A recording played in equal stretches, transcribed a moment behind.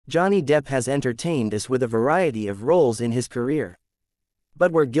Johnny Depp has entertained us with a variety of roles in his career.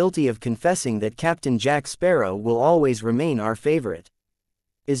 But we're guilty of confessing that Captain Jack Sparrow will always remain our favorite.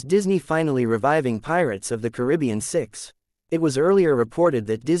 Is Disney finally reviving Pirates of the Caribbean 6? It was earlier reported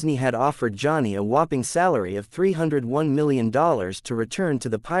that Disney had offered Johnny a whopping salary of $301 million to return to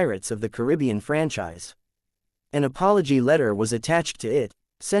the Pirates of the Caribbean franchise. An apology letter was attached to it,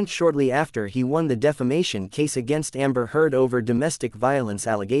 sent shortly after he won the defamation case against Amber Heard over domestic violence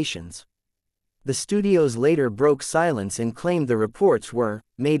allegations. The studios later broke silence and claimed the reports were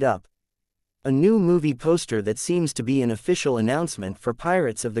made up. A new movie poster that seems to be an official announcement for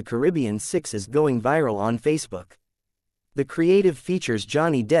Pirates of the Caribbean 6 is going viral on Facebook. The creative features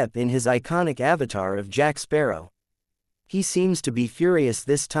Johnny Depp in his iconic avatar of Jack Sparrow. He seems to be furious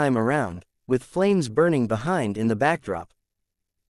this time around, with flames burning behind in the backdrop.